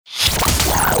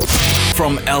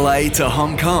From LA to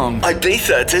Hong Kong,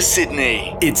 Ibiza to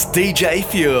Sydney, it's DJ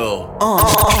Fuel on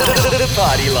The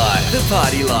Party Life. The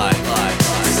Party Life.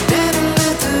 Standing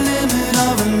at the limit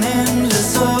of an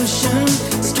endless ocean,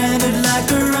 stranded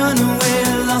like a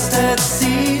runaway lost at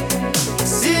sea.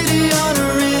 City on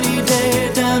a rainy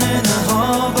day down in the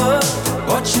harbor,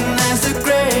 watching as the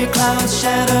grey clouds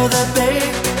shadow the bay.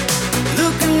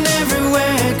 Looking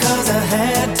everywhere 'cause I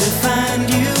had to find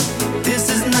you. This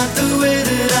is not the way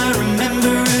that I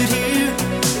remember it here.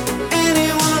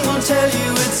 Anyone will tell you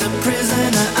it's a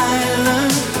prisoner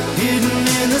island, hidden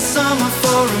in the summer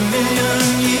for a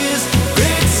million years.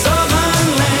 Great southern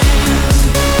land.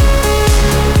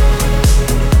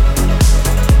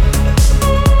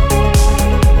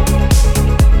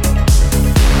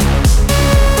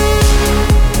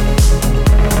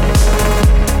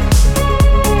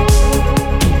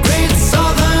 Great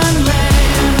southern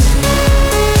land.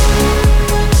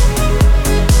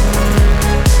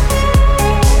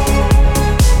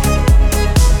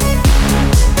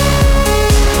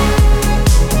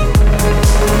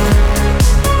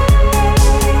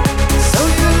 So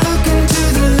you look into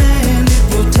the land, it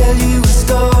will tell you a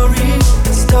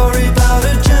story about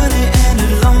a journey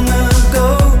ended long ago.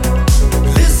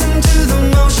 Listen to the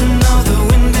motion of the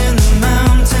wind in the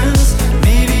mountains.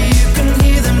 Maybe you can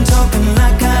hear them talking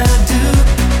like I do.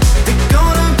 They're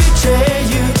gonna betray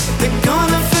you, they're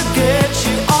gonna forget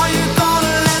you. Are you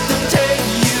gonna let them take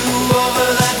you over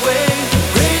that way?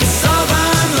 Great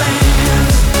southern land.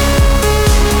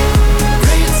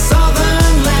 Great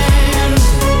southern land.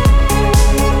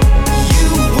 You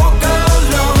walk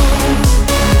alone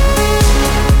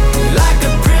like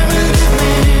a primitive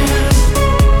man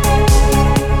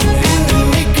in the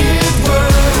naked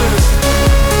world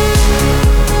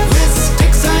with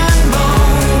sticks and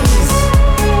bones.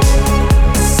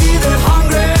 See the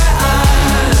hungry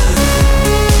eyes.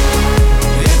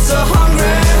 It's a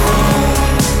hungry home.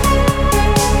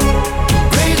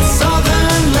 Great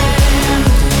southern land.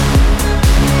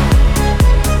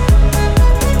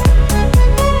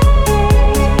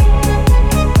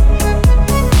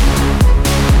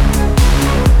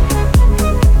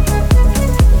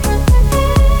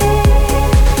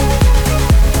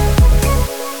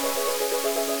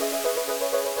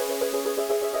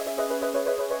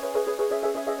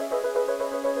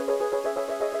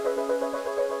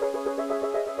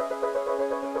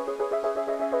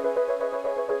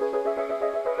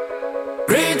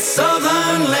 Great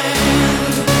southern land.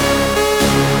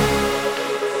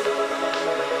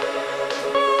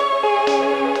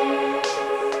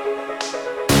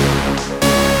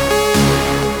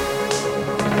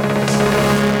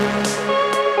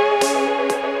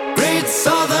 Great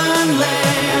southern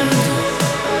land.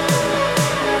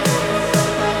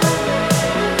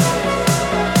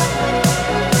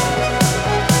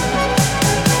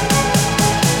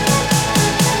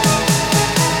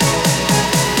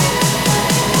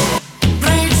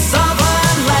 Great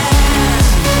southern land. Great southern land.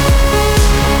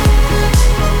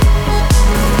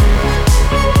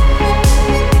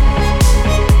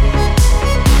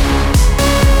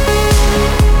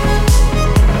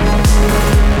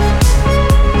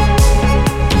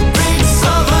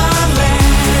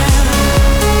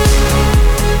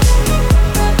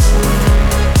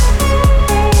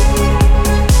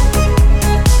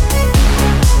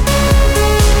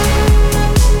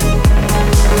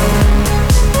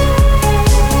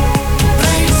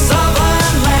 Great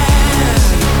southern land.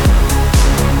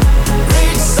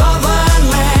 Great southern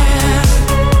land.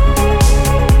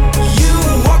 You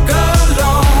walk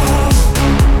alone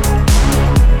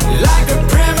like a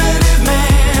primitive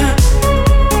man.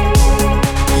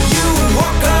 You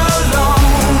walk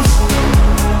alone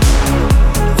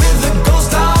with the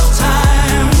ghost of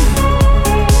time,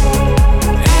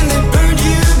 and they burn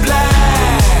you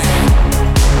black.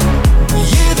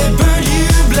 Yeah, they burn you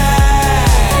black.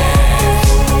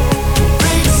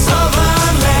 Great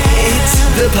southern land. It's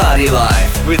The Party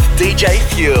Life with DJ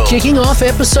Fuel. Kicking off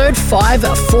episode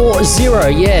 540.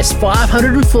 Yes,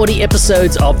 540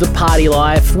 episodes of The Party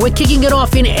Life. We're kicking it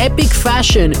off in epic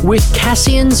fashion with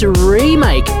Cassian's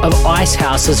remake of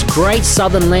Icehouse's Great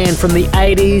Southern Land from the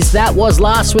 80s. That was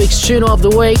last week's tune of the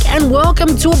week. And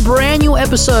welcome to a brand new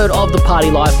episode of The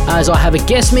Party Life, as I have a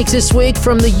guest mix this week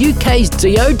from the UK's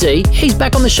D.O.D. He's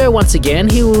back on the show once again.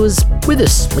 He was with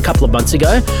us a couple of months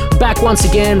ago. Back once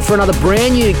again for another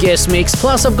brand new guest mix.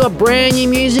 Plus, I've got brand new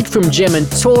music from Gem and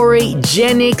Tori,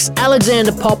 Genix,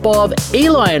 Alexander Popov,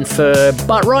 Eli and Ferb.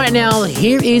 But right now,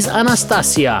 here is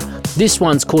Anastasia. This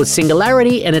one's called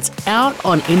Singularity and it's out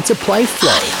on Interplay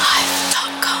Flow.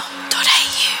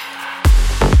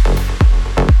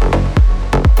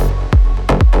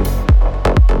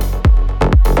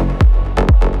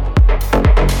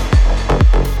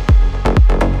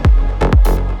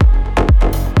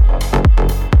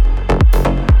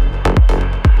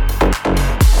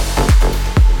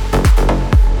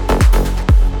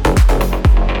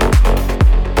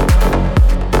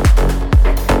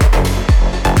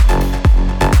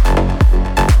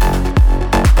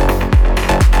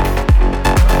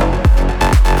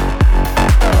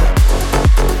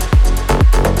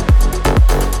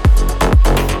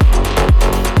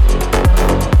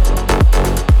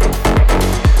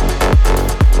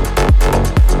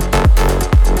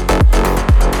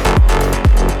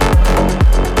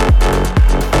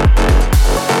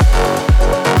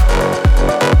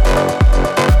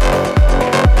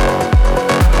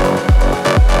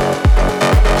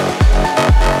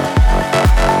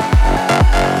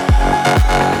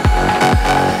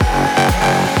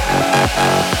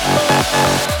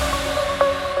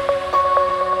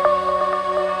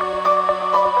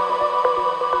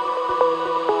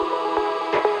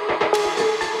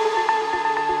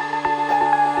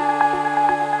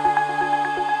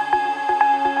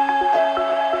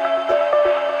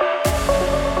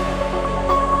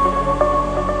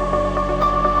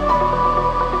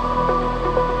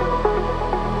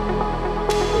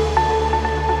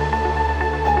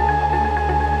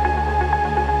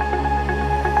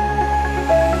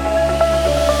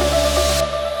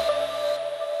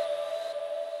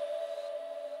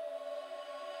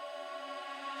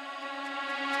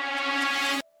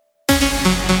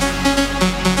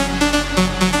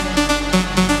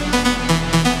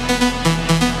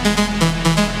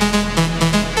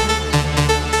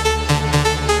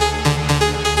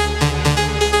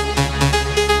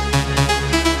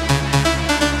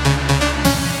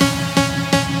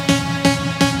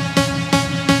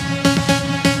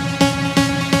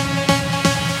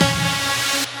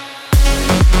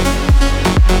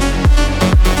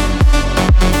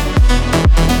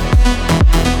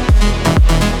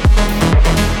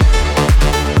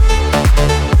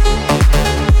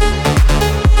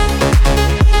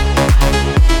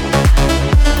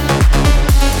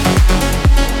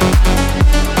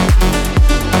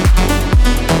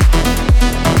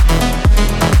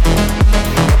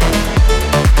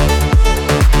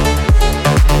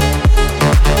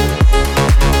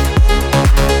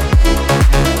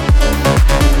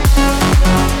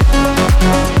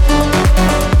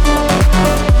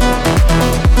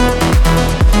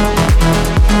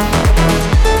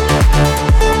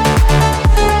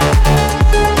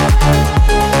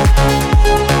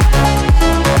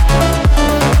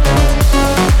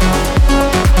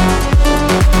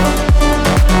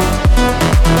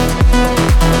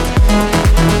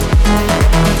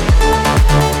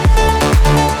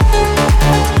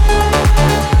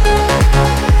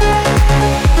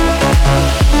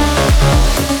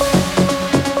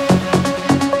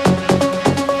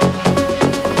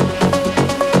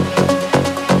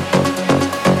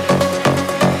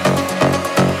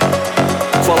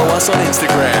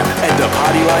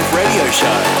 live radio show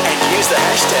and use the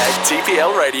hashtag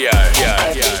TPL Radio.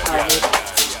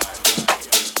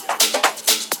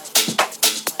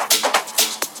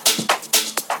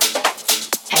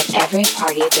 At every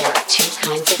party there are two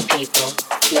kinds of people,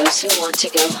 those who want to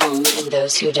go home and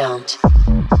those who don't.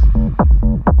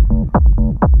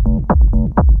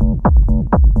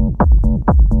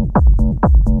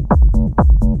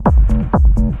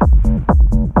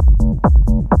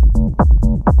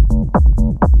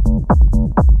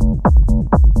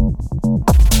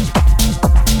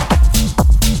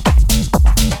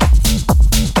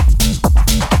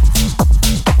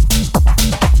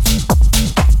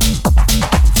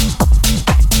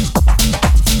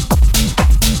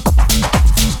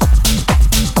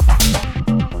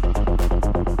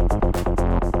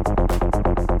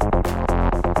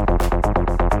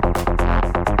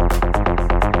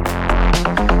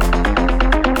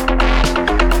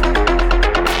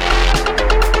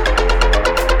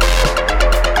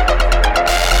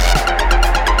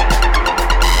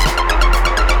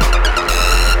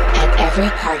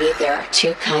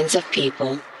 Two kinds of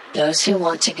people, those who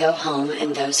want to go home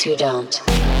and those who don't.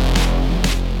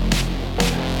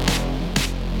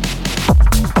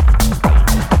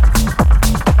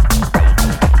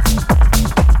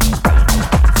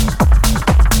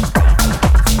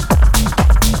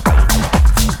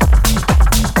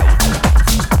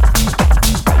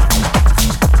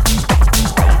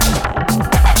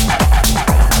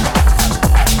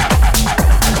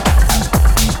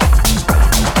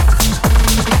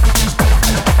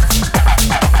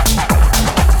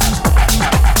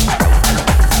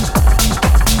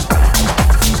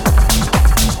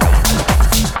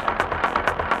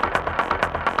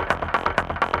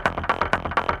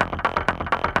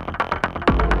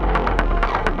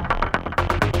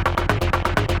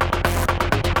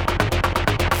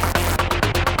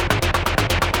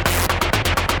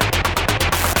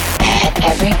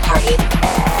 Every party,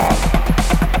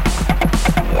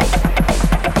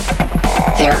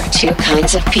 there are two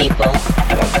kinds of people.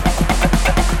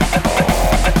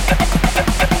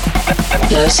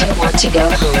 Those who want to go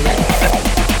home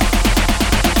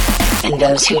and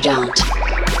those who don't.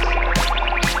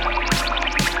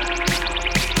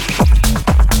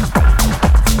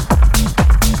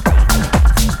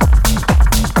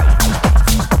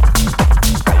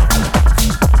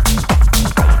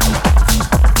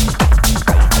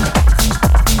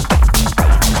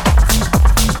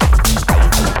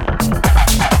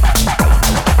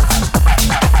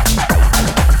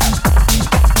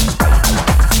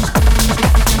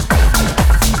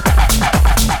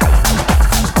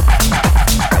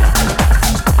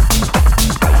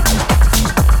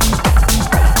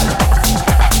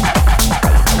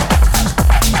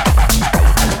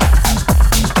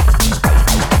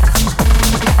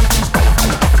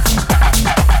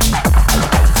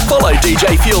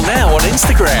 DJ Fuel now on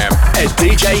Instagram at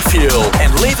DJ Fuel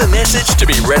and leave a message to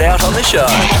be read out on the show.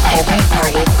 At every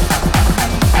party,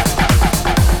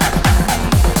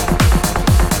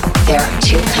 there are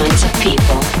two kinds of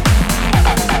people.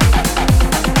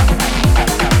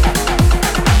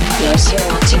 Those who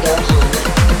want to go home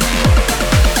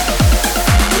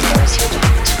and those who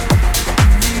don't.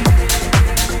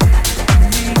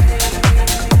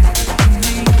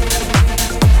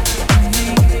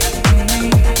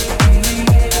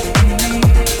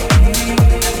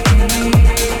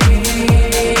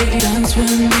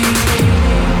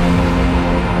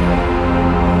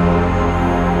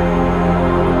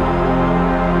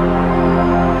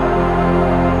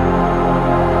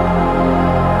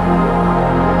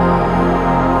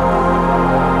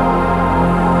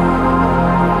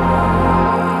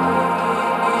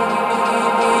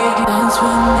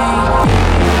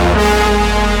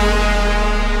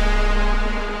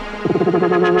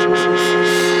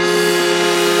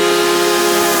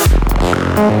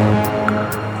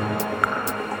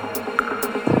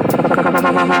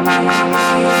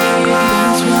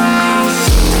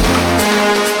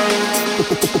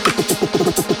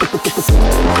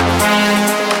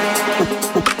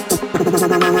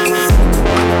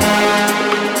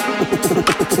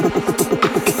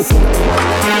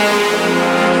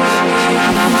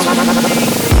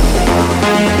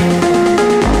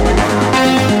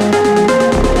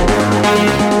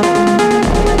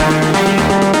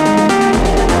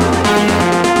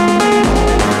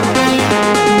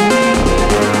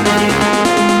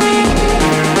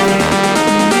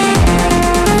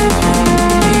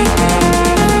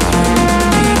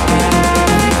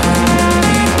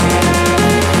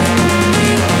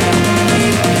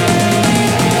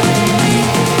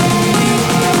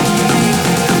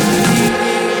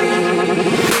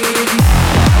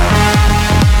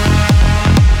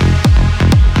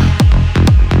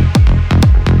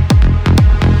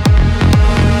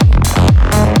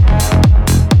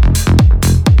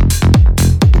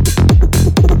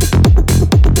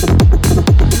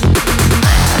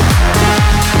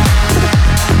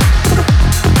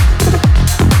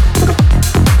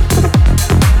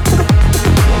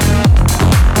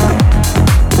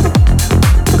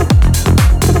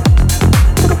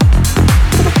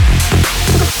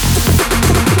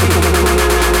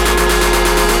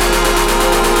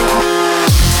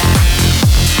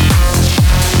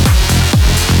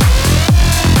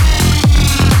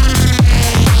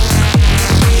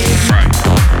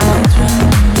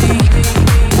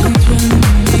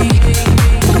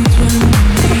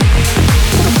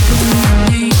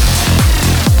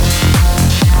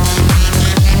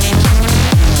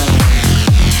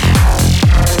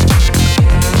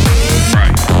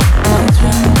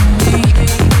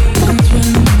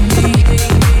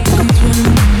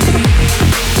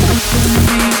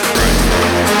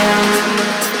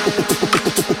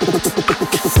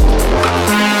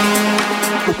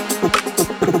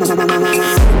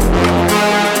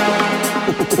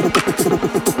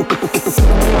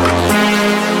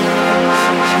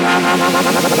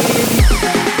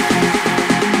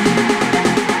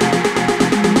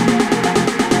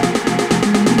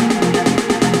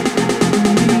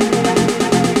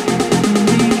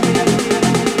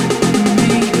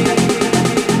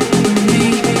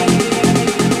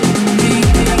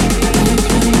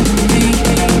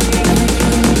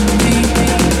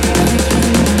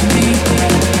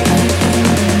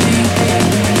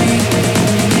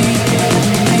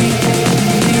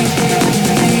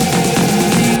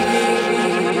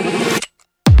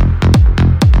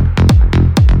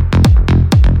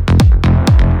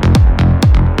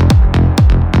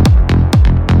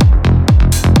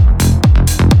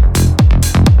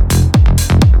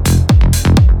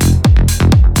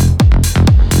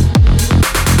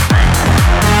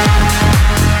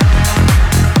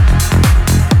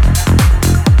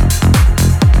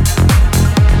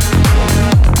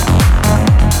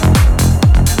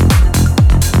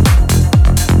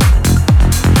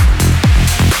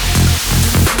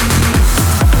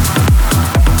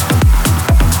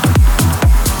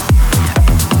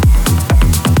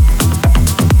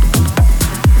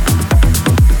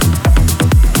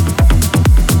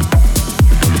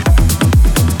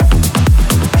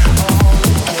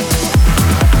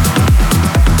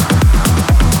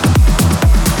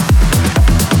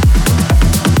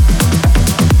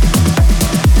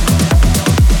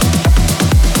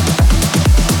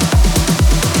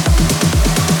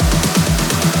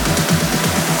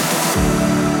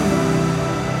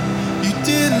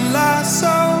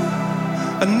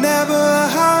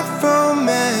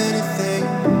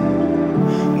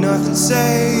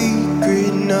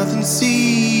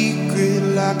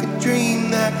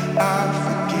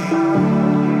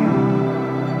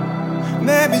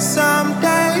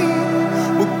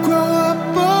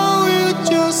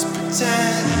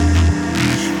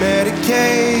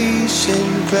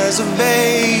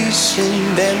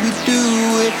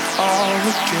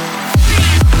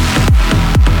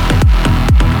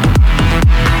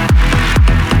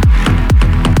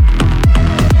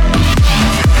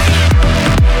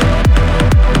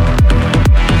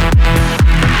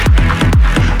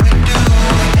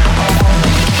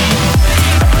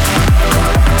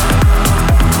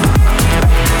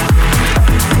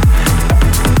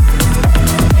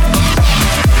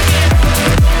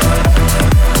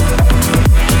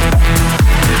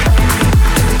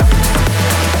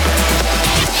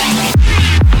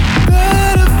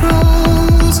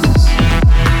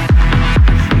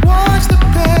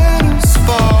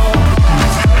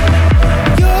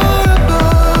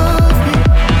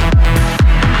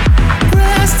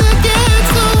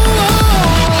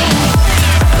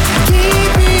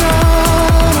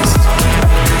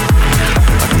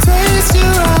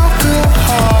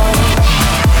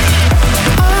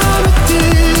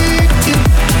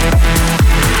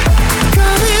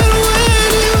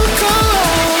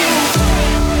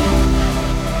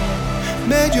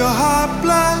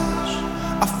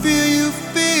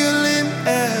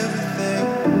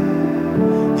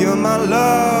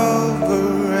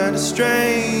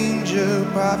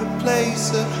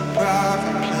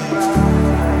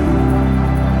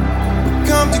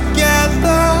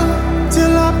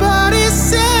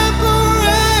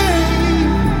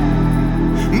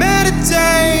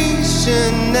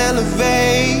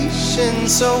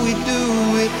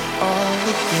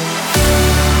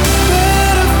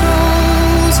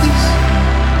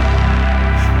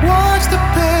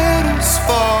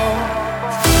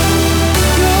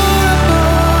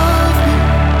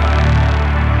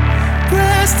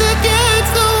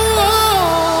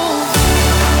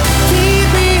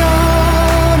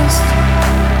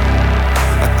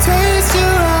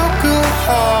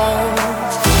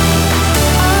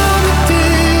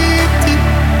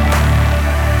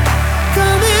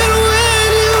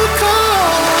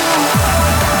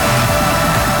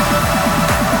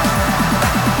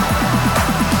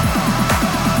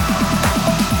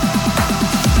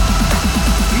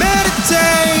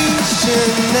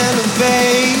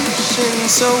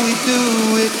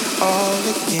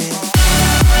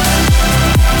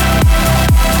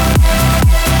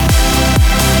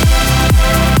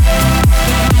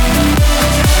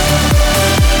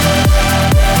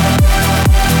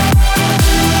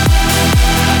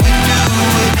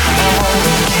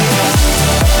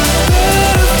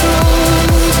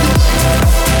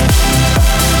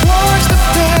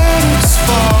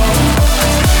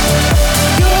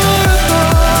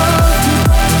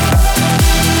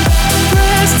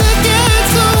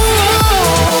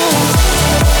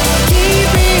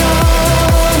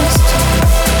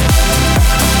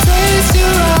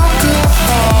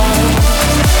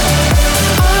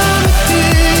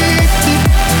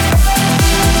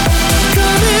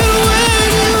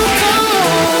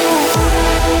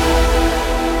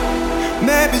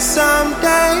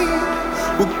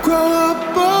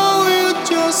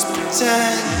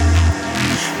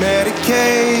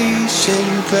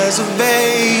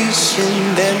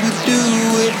 preservation, then we do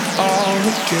it all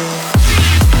again.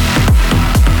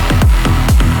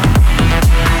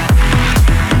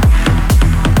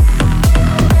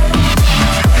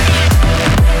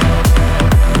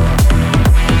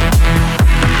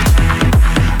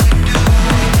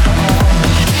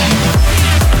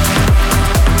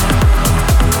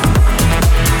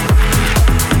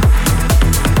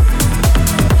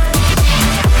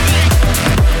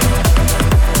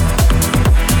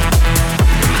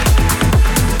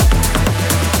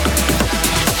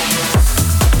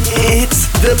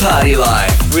 The Party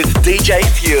Life with DJ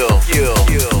Fuel.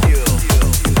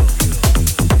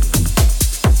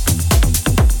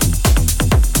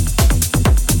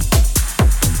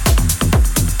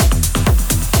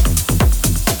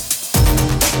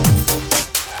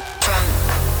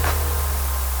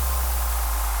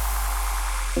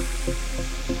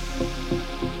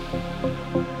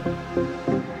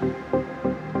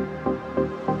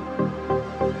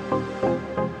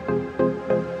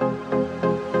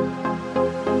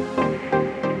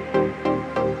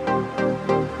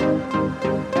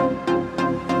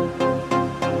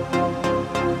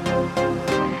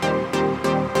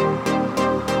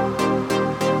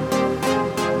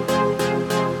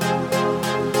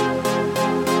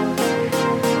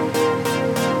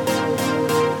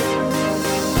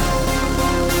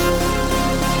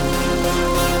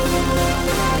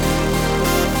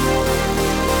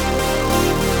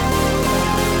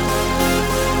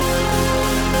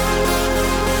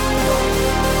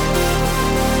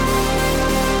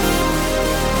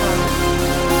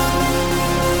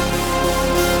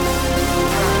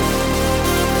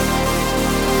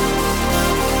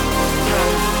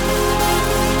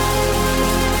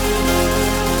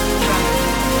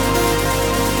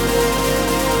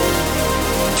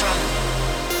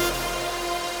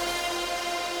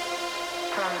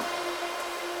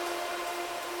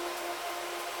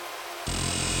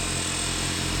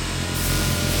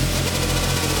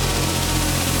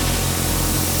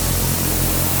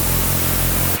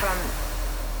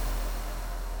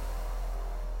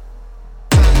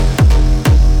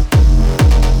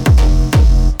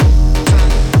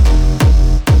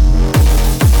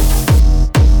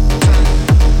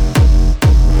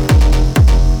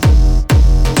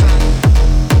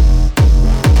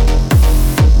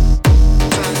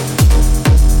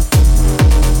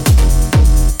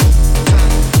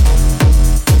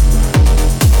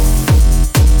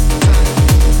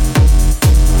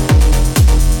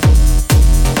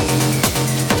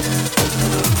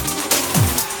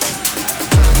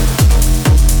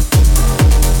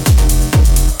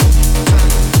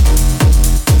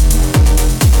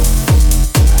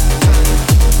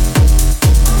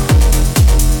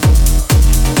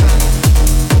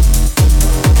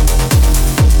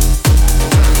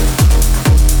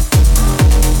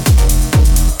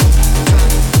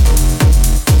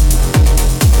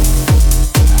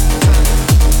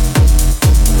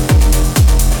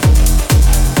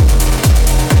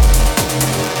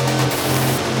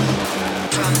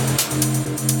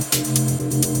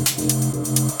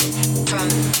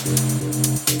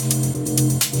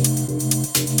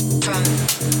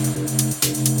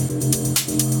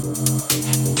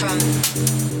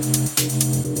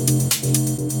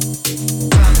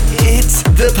 It's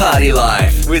The Party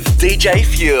Life with DJ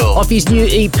Fuel. Off his new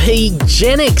EP,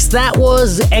 Genix, that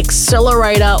was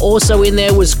Accelerator. Also in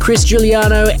there was Chris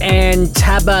Giuliano and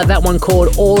Tabba, that one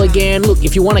called All Again. Look,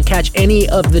 if you want to catch any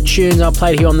of the tunes I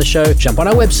played here on the show, jump on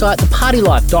our website,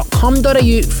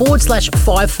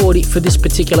 thepartylife.com.au/540 for this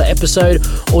particular episode,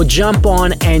 or jump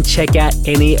on and check out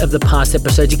any of the past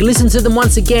episodes. You can listen to them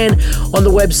once again on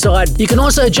the website. You can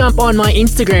also jump on my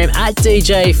Instagram at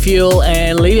DJ Fuel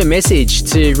and leave a message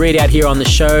to read out here on the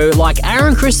show, like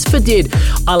Aaron Christopher did.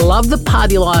 I love The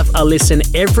Party Life. I listen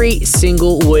every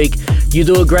single week. You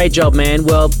do a great job, man.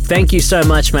 Well, thank you so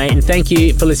much, mate, and thank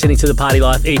you for listening to The Party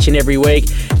Life each and every week.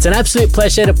 It's an absolute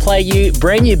pleasure to play you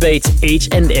brand new beats each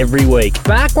and every week.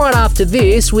 Back right after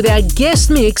this with our guest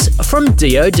mix from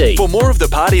D.O.D. For more of The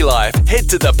Party Life, head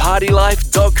to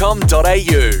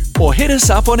thepartylife.com.au or hit us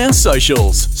up on our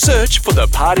socials. Search for The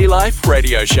Party Life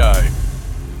Radio Show.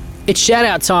 It's shout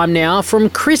out time now from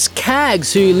Chris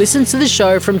Caggs, who listens to the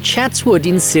show from Chatswood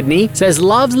in Sydney. Says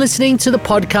loves listening to the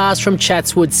podcast from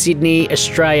Chatswood, Sydney,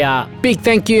 Australia. Big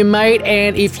thank you, mate.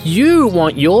 And if you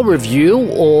want your review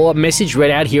or message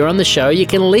read out here on the show, you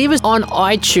can leave us on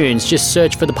iTunes. Just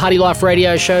search for The Party Life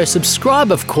Radio Show.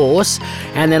 Subscribe, of course,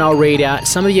 and then I'll read out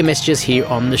some of your messages here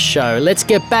on the show. Let's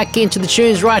get back into the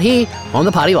tunes right here on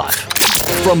The Party Life.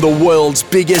 From the world's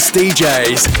biggest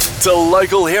DJs to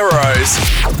local heroes.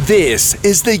 This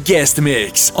is the guest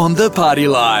mix on The Party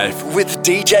Life with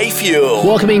DJ Fuel.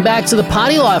 Welcoming back to The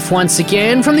Party Life once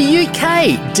again from the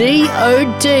UK,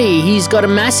 D.O.D. He's got a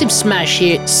massive smash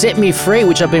hit, Set Me Free,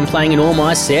 which I've been playing in all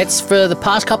my sets for the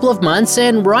past couple of months.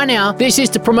 And right now, this is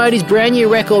to promote his brand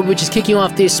new record, which is kicking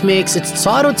off this mix. It's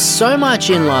titled So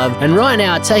Much in Love. And right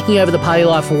now, taking over The Party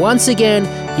Life once again,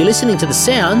 you're listening to the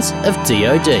sounds of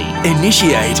D.O.D.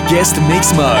 Initiate guest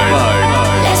mix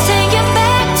mode. Let's take it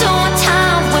back to a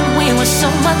time when we were so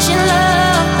much in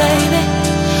love, baby.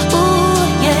 Ooh,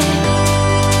 yeah.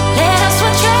 Let us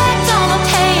retract all the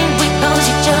pain we caused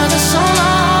each other so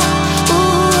long.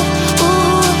 Ooh,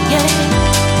 ooh, yeah.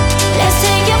 Let's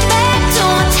take it back to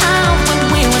a time when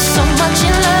we were so much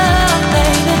in love,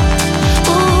 baby.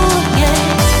 Ooh, yeah.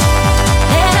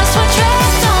 Let us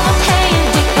retract all the pain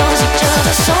we caused each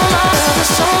other so long,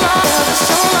 so long,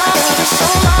 so long, so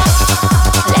long.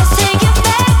 Let's take it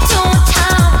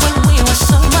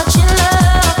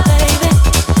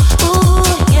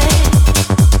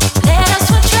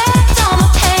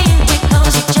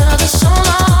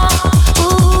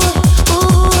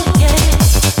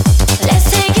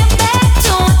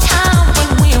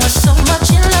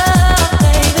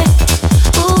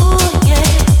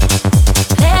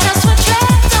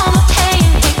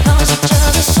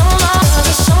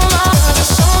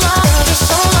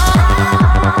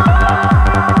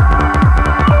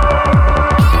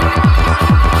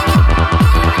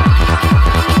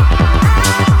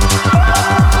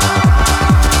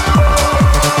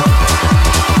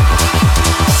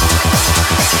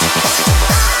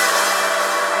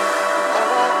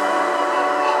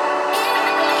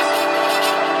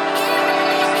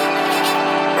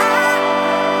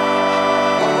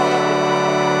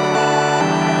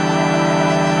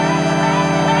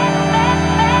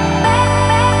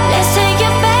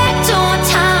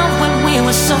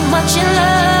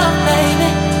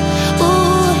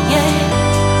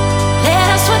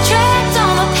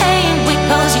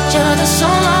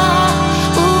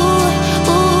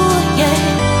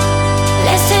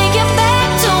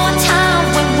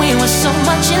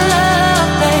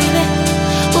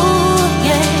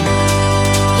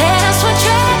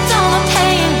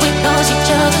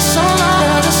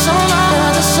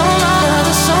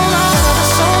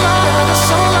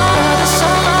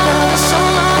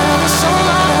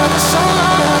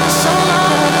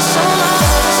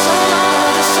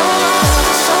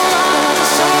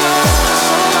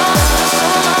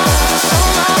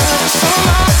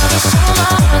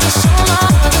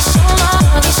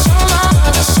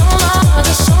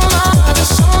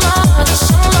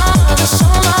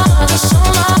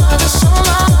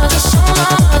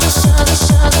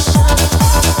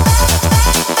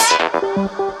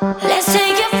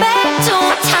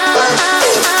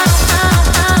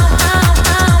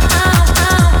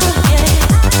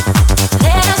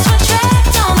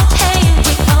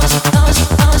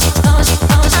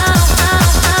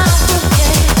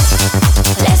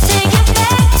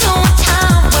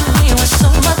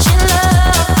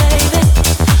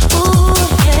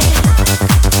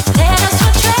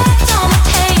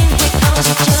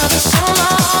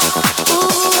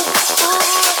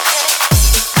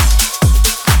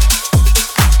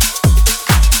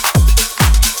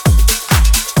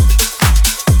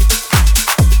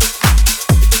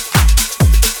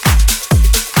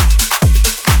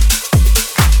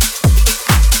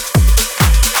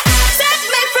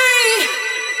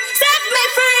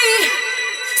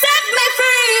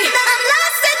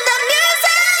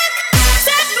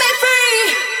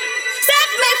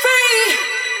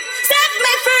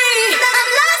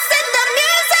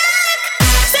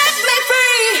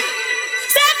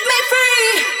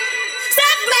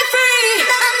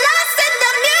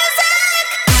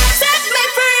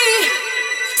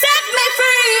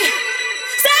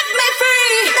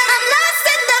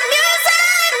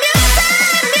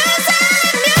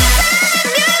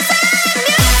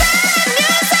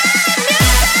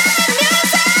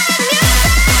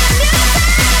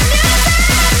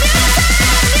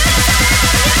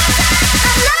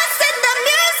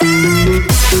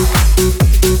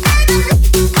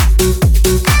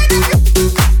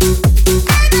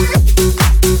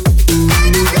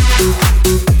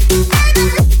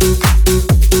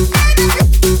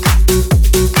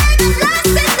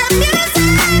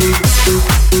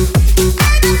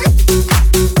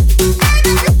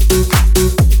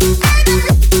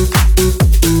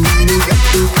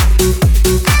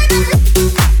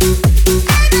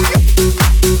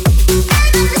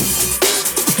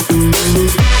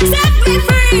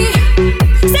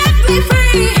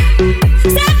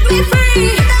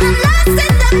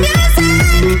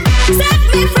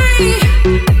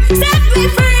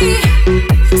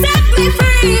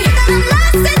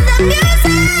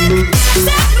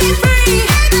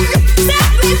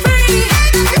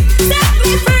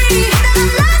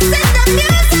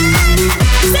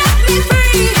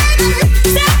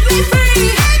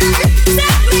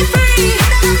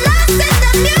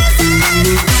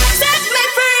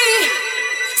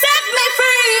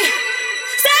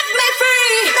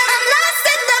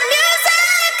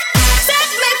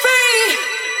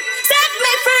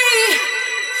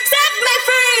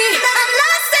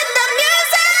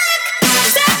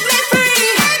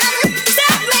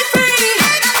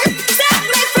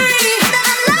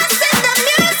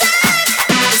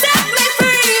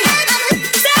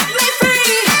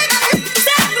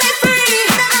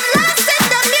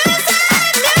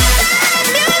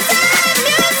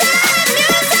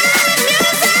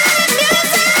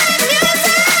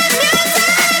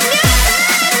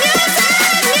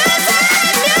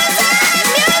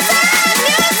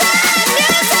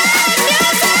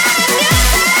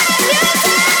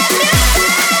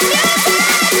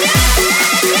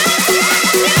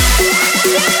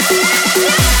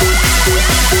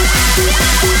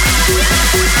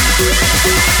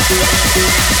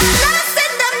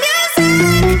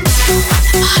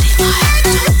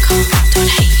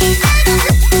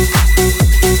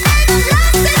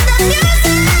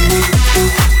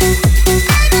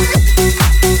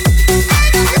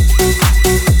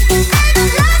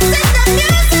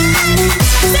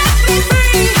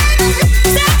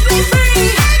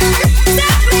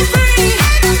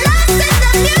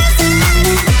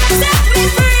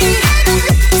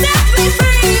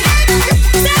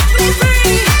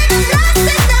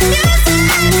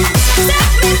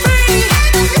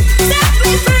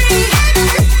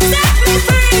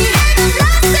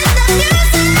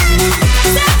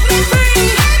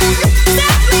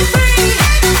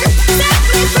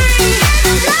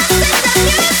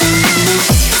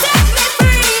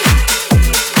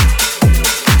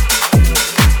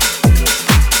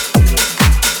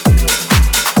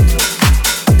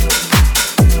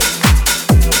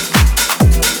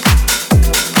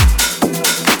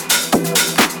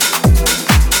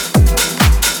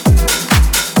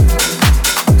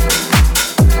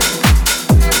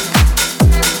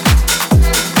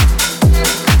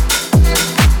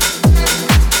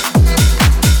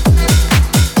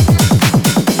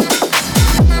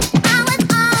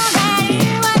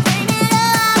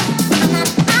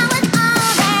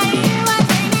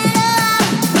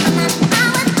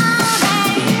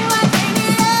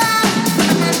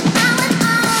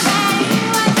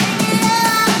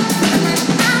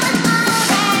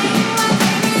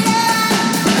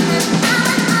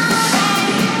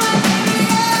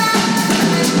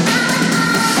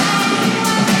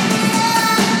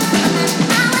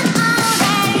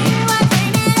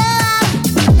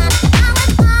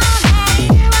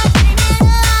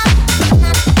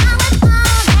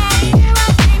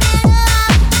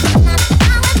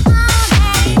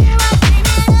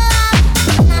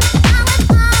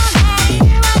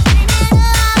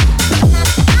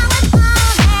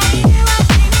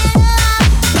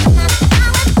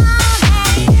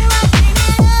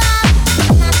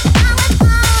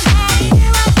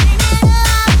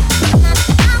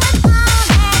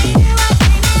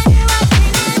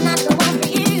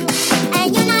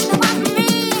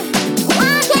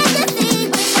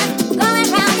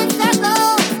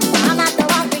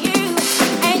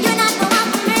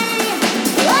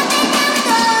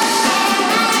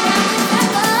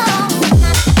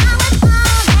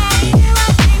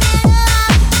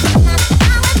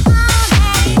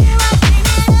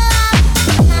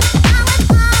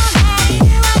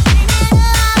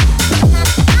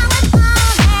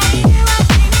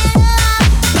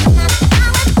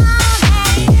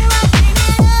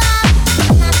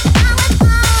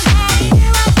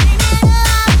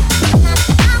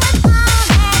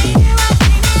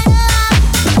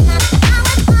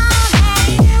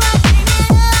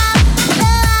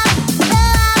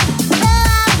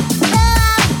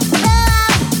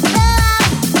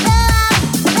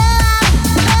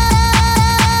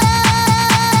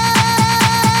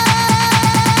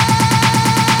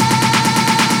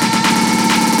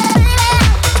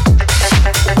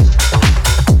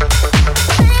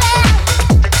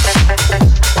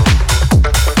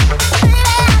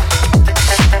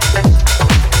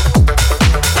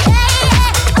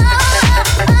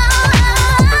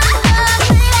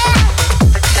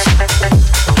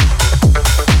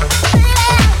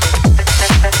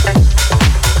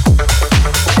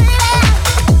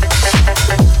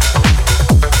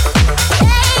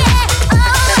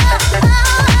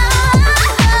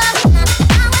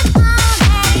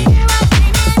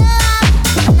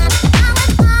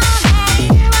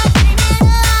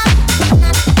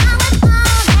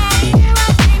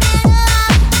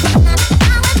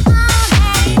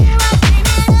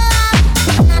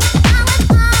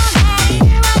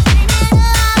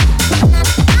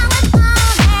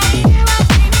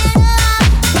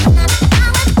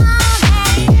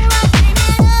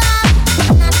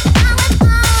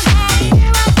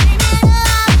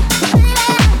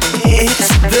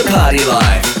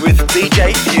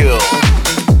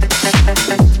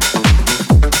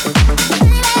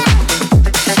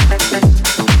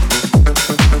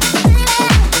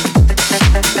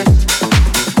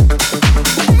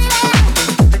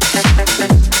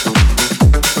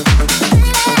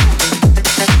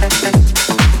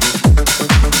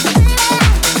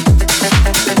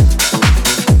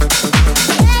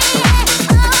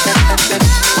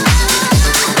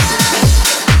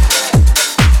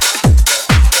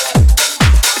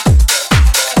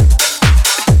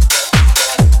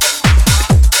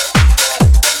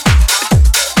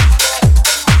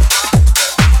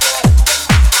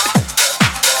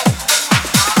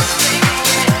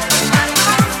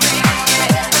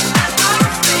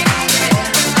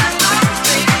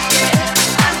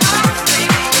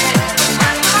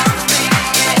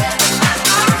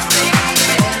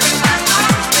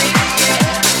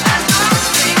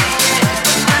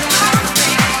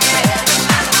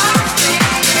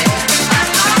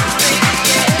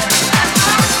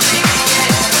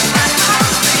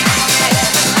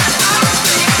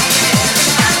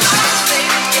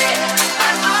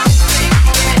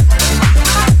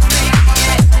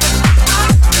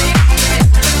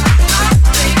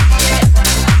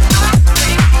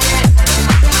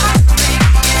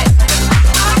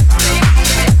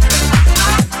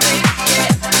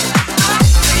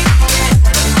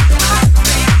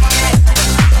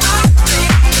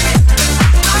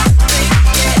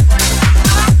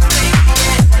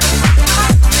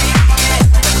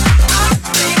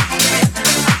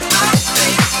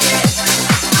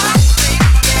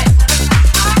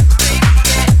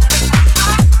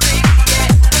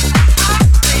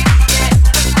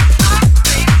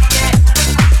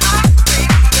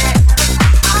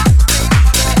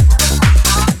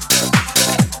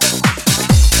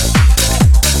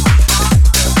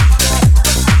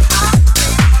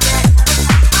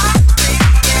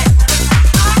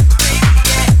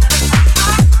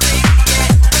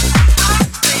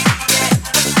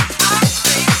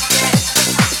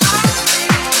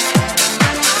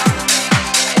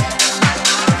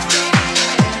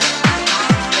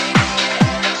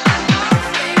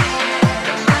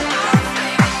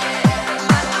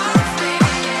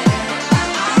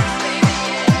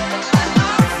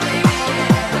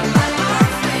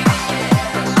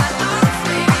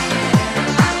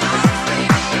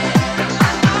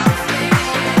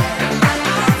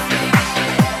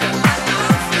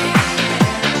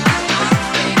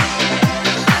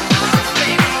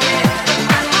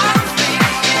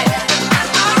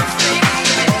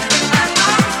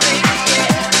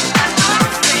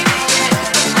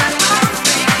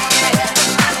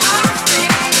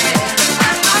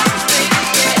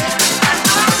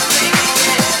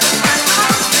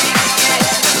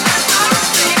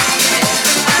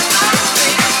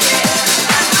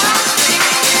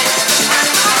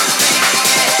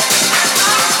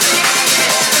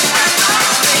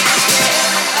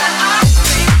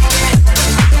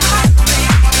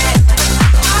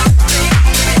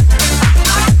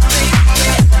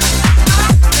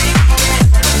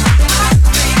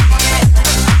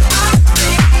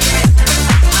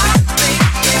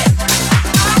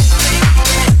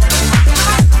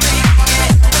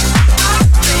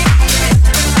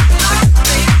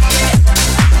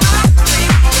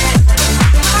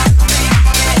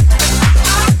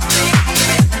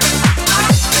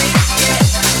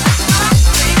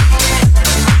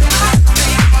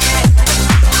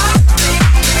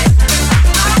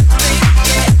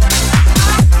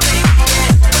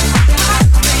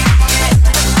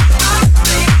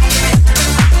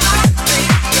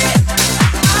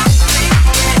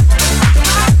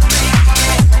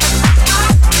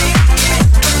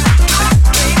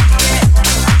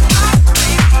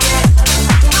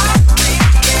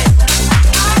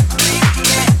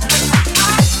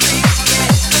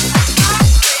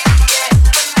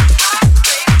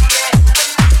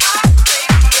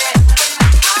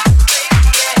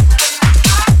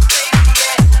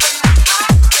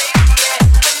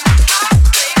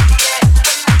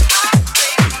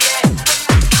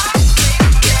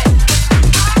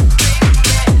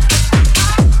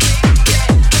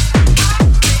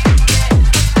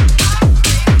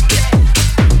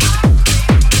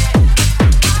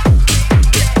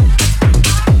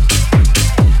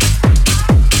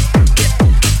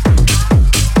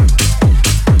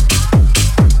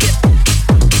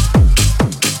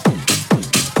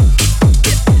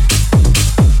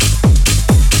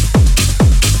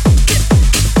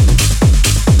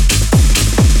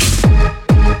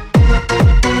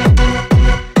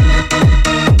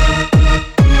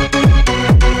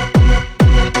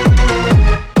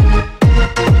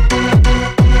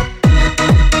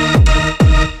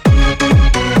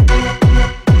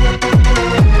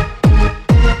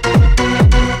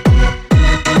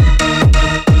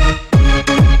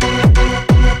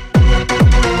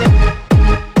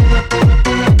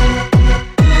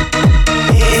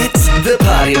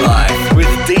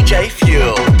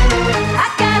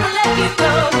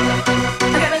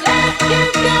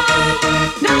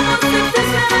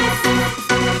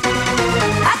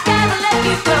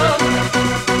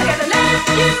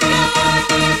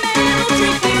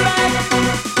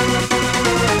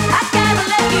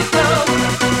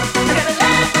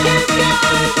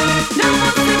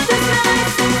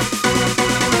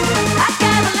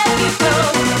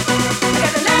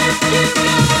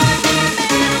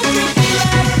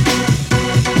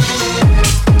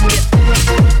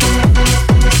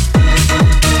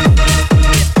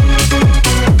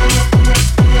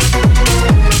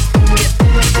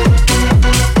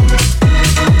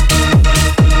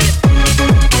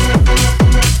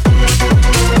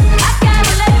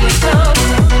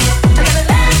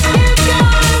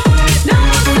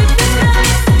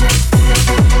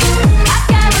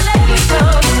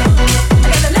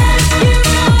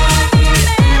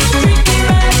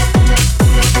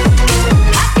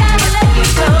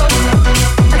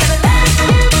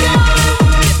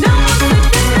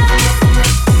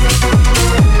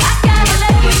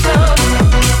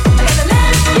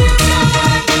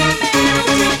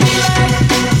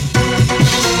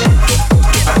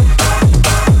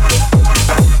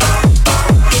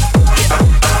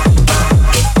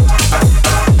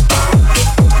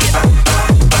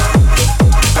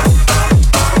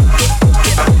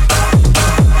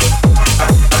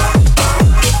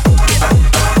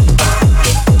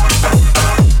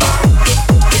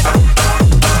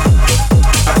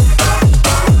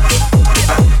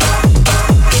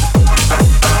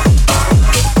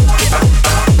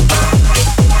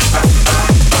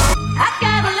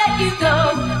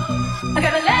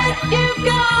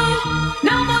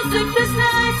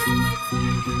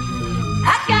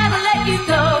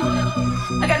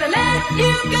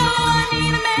you go. I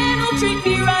need a man who'll treat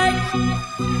me right.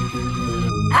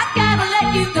 I gotta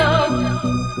let you go.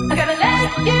 I gotta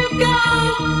let you go.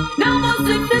 No more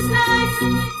sleepless nights.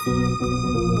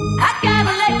 I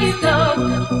gotta let you go.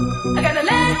 I gotta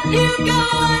let you go. I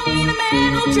need a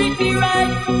man who'll treat me right.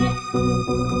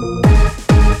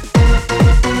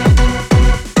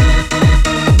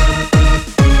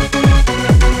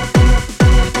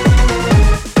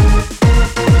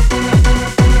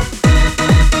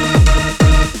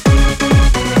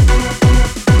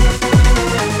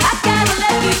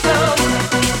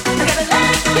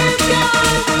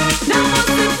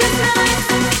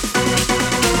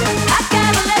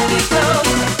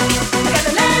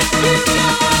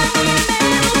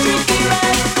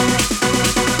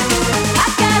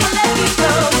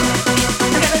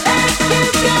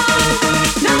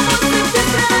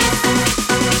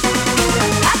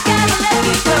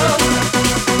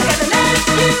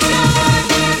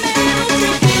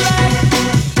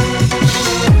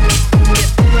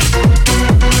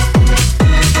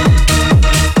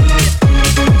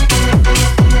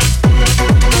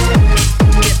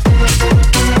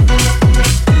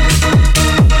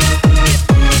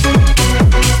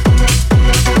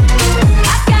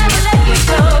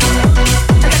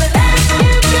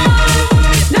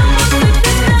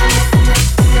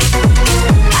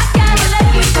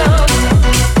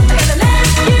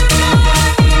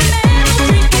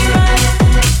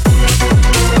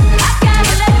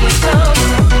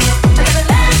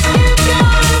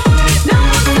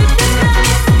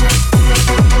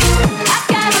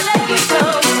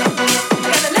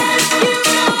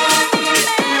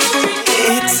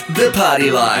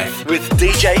 Party Life with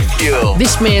DJ Fuel.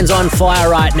 This man's on fire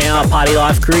right now, Party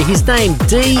Life crew. His name,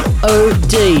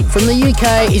 D.O.D. From the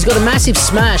UK, he's got a massive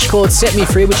smash called Set Me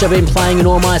Free, which I've been playing in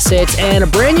all my sets, and a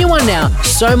brand new one now,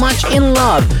 So Much in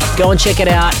Love. Go and check it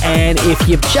out, and if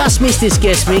you've just missed this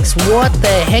guest mix, what the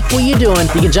heck were you doing?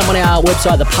 You can jump on our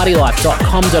website,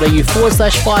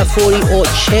 thepartylife.com.au/540, or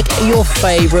check your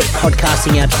favourite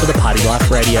podcasting apps for the Party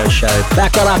Life radio show.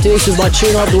 Back right after this with my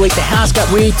tune of the week, the House Cut.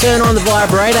 We turn on the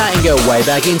vibrator and go way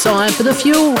back in time for the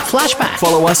Fuel flashback.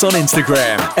 Follow us on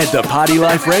Instagram at The Party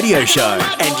Life Radio Show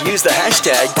and use the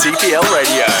hashtag TPL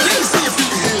Radio.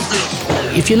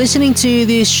 If you're listening to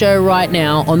this show right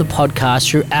now on the podcast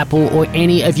through Apple or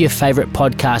any of your favorite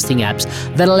podcasting apps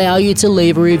that allow you to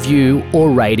leave a review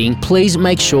or rating, please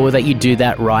make sure that you do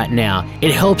that right now.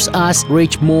 It helps us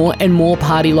reach more and more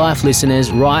Party Life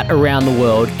listeners right around the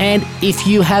world. And if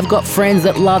you have got friends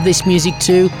that love this music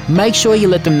too, make sure you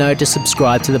let them know to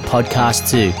subscribe to the podcast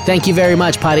too. Thank you very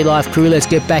much, Party Life crew. Let's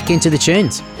get back into the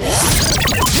tunes.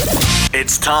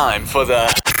 It's time for the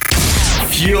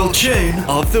Fuel Tune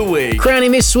of the Week.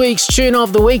 Crowning this week's Tune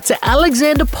of the Week to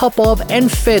Alexander Popov and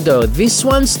Fedo. This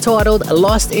one's titled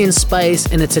Lost in Space,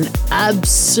 and it's an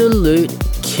absolute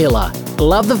killer.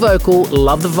 Love the vocal,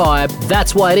 love the vibe.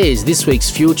 That's why it is this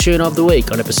week's Fuel Tune of the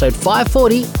Week on episode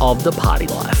 540 of The Party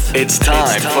Life. It's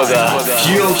time for the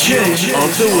Fuel Tune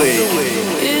of the Week.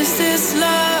 Is this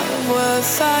love worth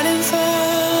fighting for?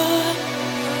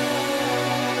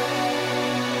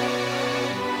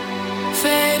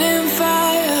 Fading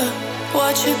fire,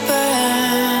 watch it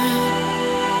burn.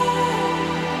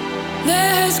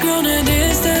 There has grown a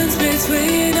distance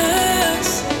between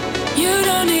us. You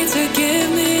don't need to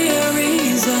give me a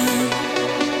reason.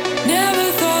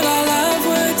 Never thought our love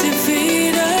would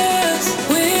defeat us.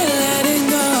 We're letting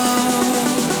go.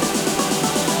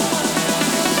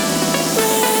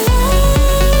 We're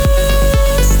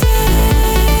lost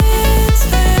in space.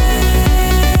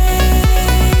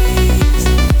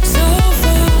 So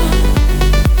far,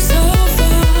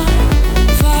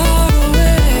 far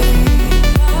away.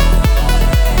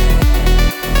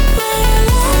 We're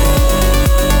lost.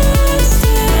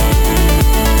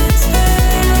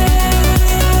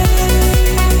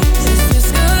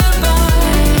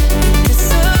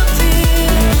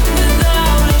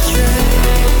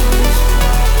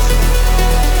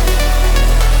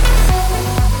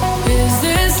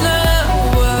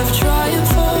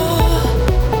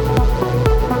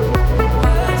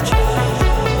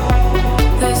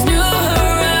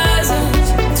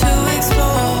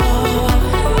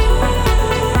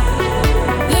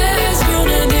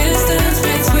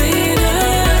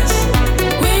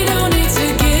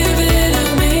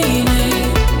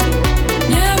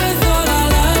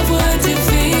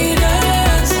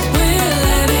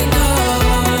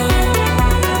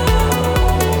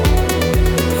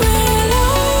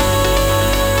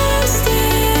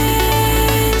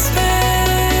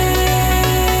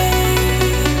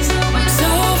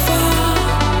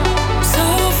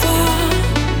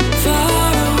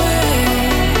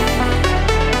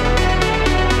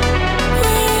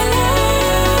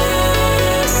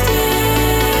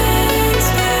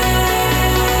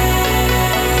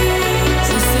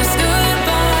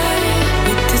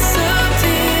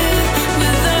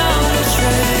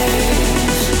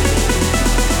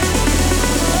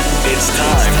 It's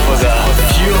time for the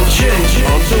Fuel Change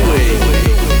of the Week.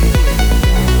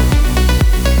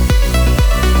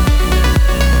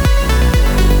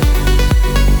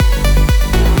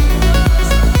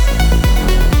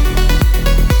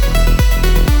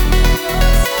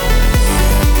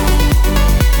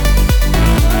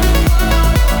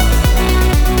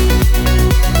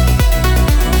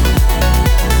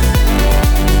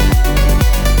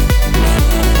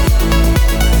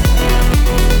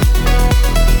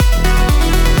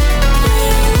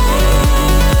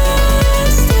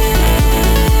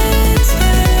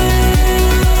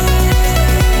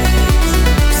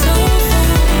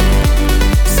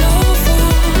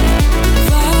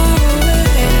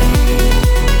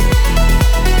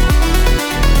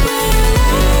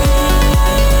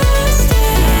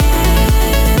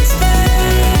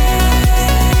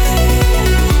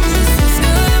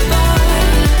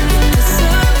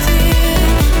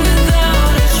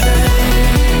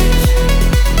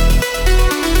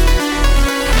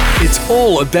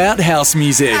 All about house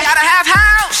music. Gotta have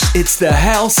house. It's the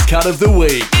House Cut of the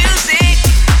Week. Music.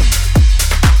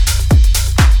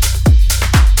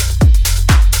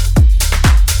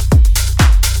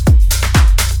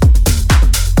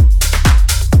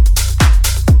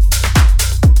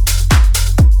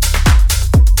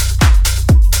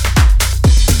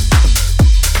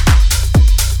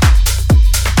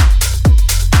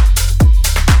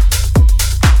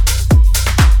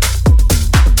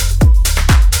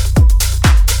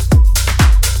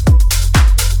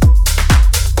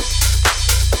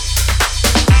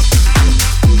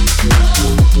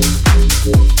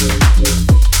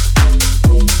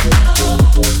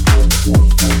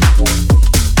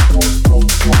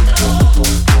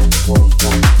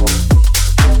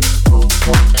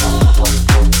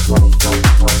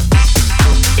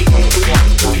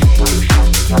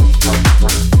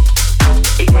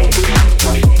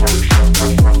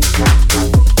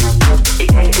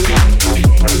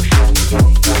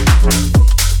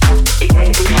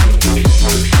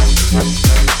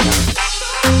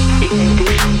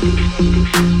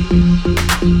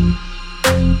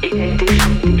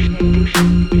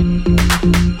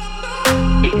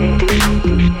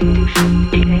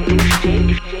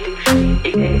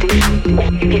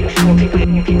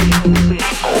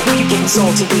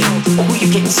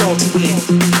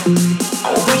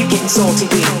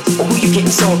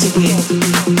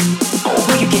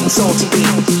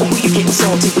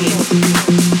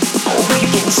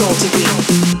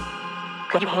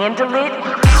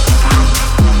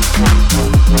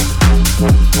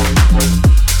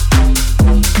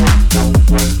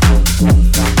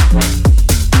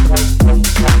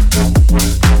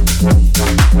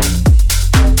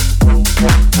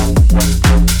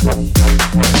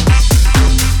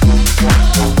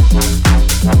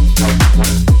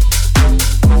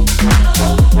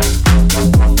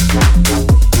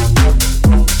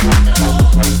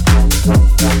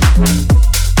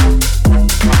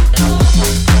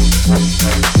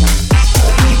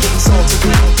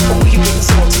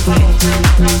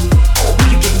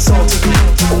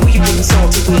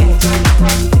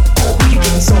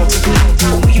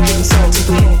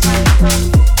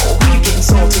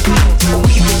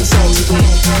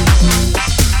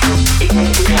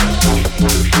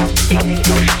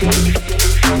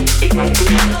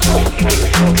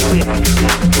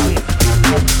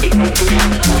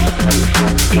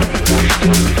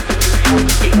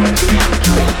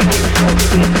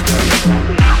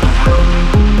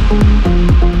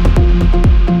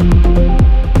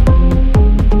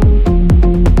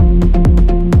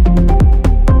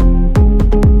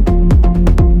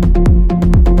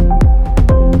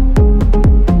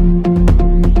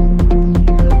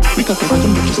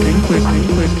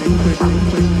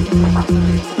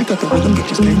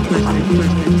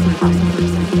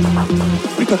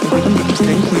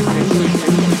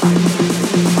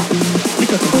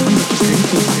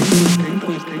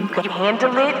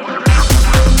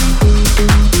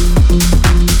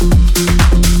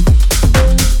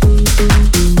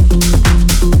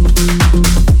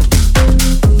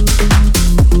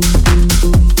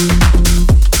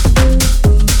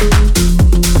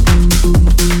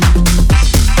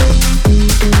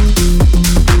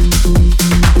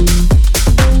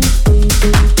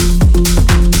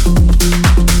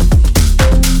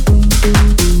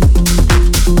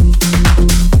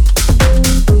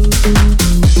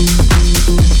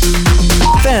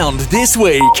 This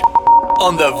week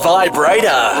on the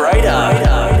Vibrator.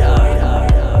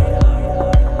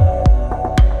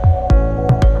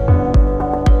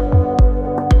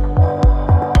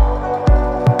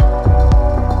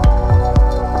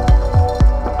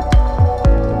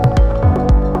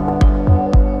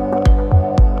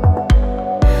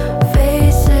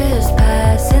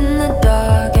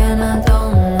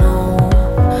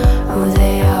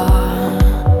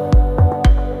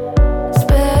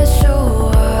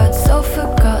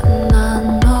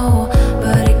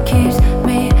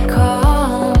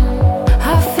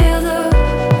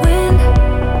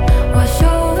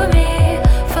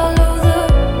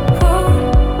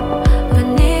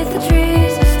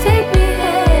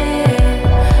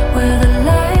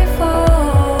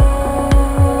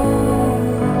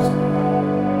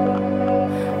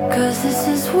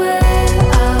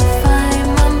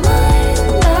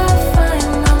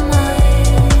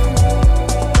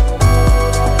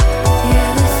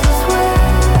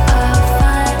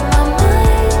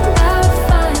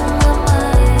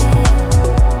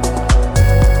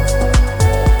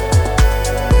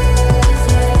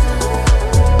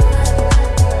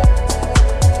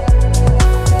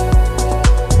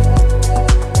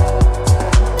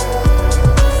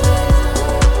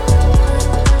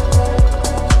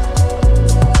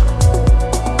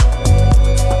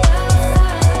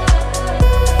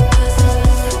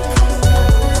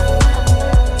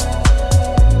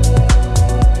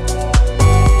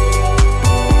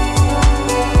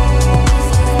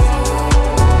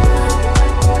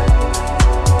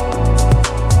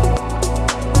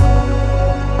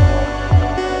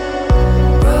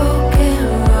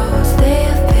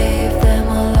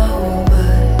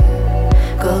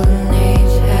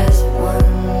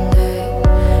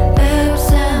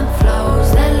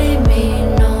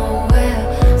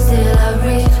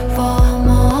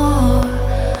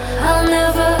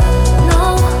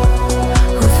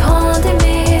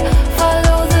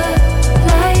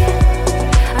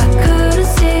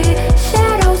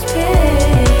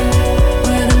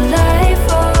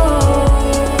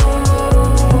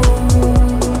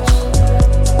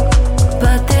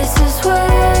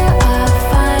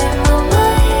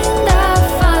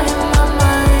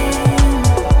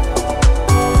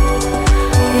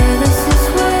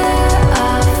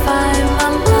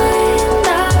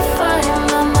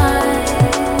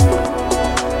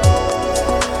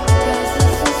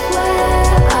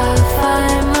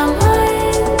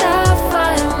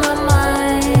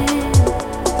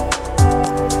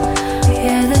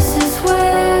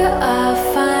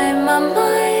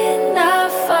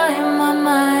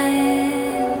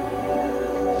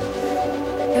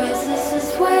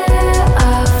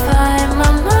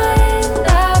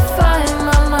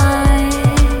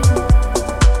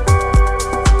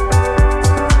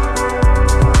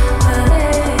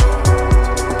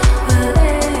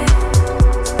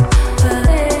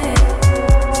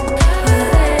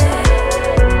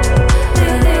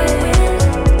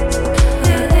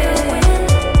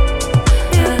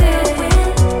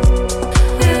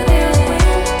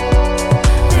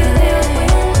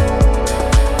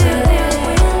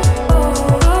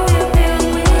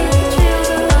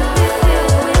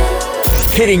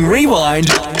 Hitting rewind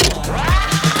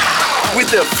with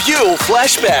the Fuel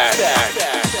Flashback.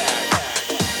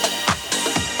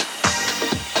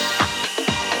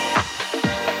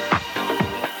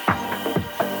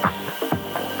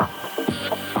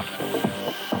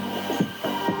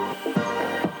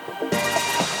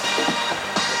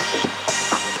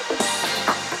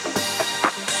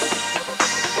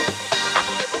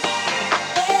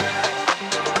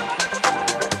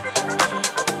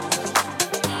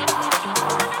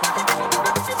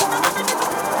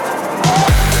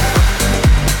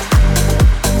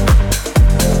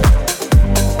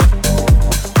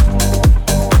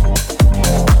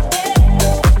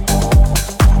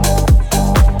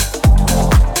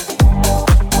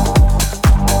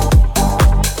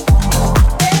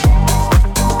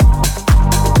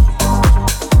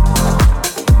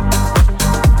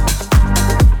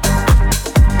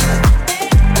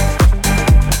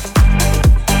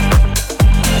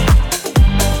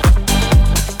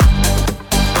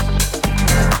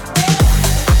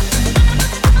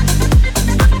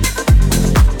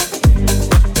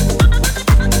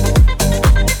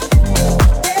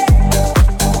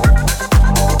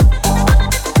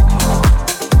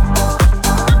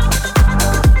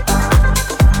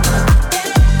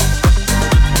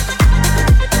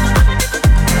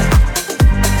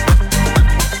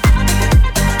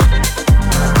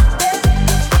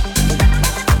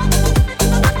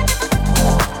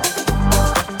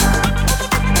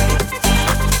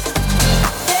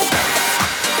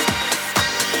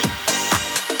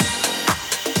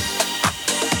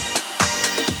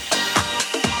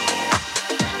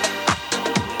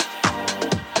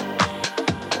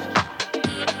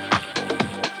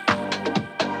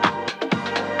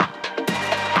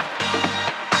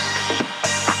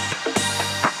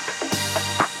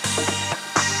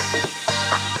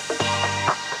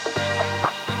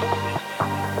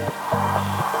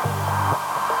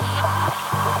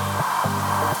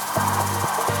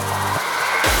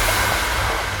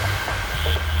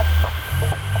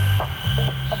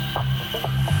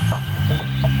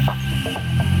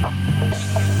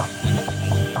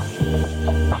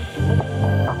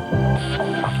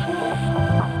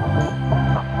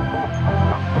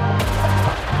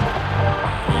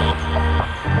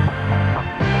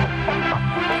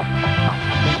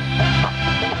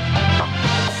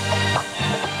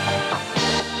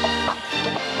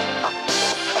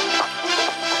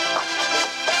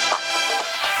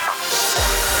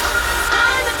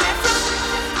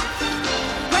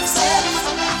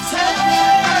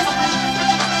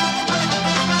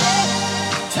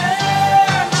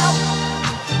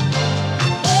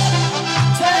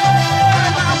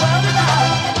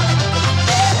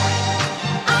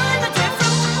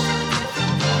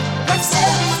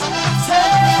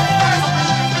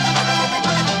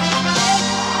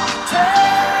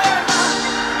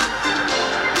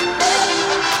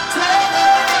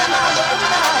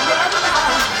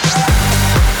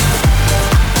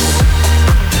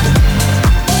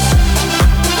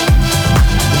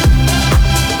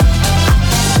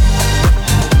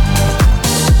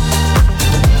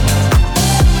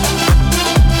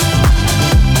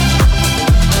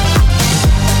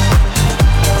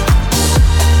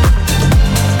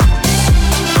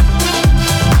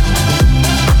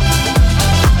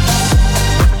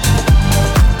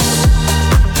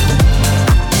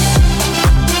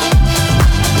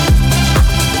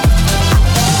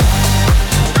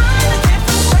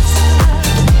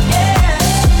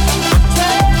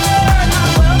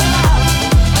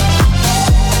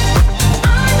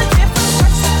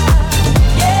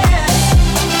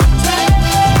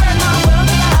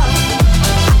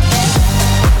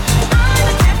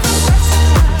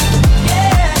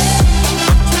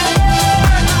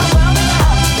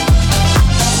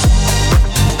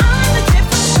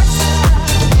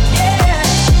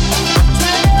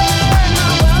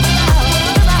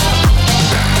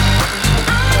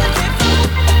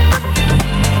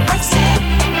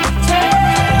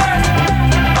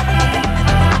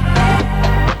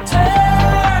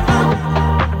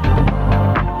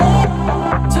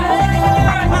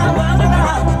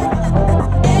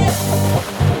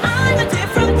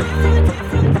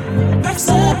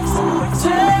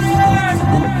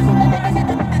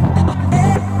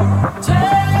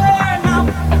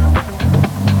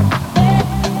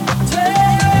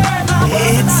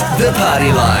 The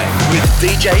Party Line with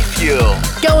DJ Fuel.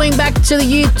 Going back to the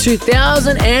year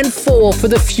 2004 for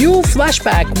the Fuel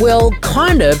Flashback, well,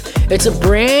 kind of. It's a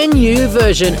brand new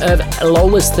version of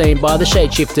Lola's theme by the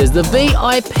Shapeshifters, the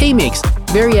VIP mix,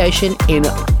 variation in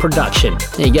production.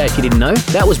 There you go, if you didn't know.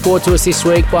 That was brought to us this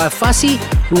week by Fussy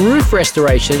Roof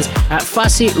Restorations at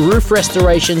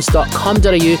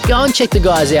fussyroofrestorations.com.au. Go and check the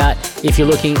guys out if you're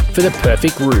looking for the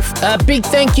perfect roof. A big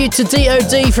thank you to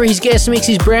D.O.D for his guest mix.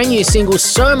 His brand new single,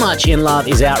 So Much in Love,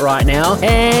 is out right now.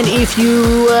 And if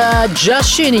you are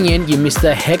just tuning in, you missed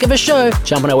a heck of a show.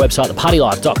 Jump on our website,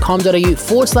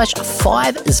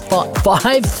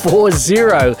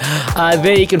 thepartylife.com.au/540.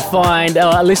 There you can find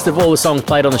a list of all the songs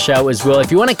played on the show as well.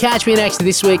 If you want to catch me in action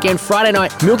this weekend, Friday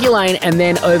night, Milky Lane, and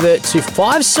then over to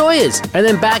 5 Sawyers. And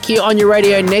then back here on your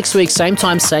radio next week, same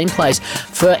time, same place,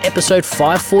 for episode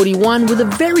 541 with a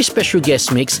very special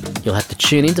guest mix. You'll have to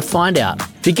tune in to find out.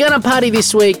 If you're going to party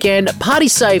this weekend, party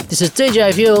safe. This is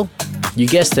DJ Fuel. You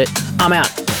guessed it, I'm out.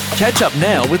 Catch up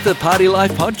now with the Party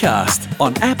Life podcast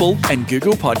on Apple and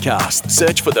Google Podcasts.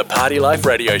 Search for the Party Life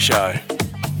Radio Show.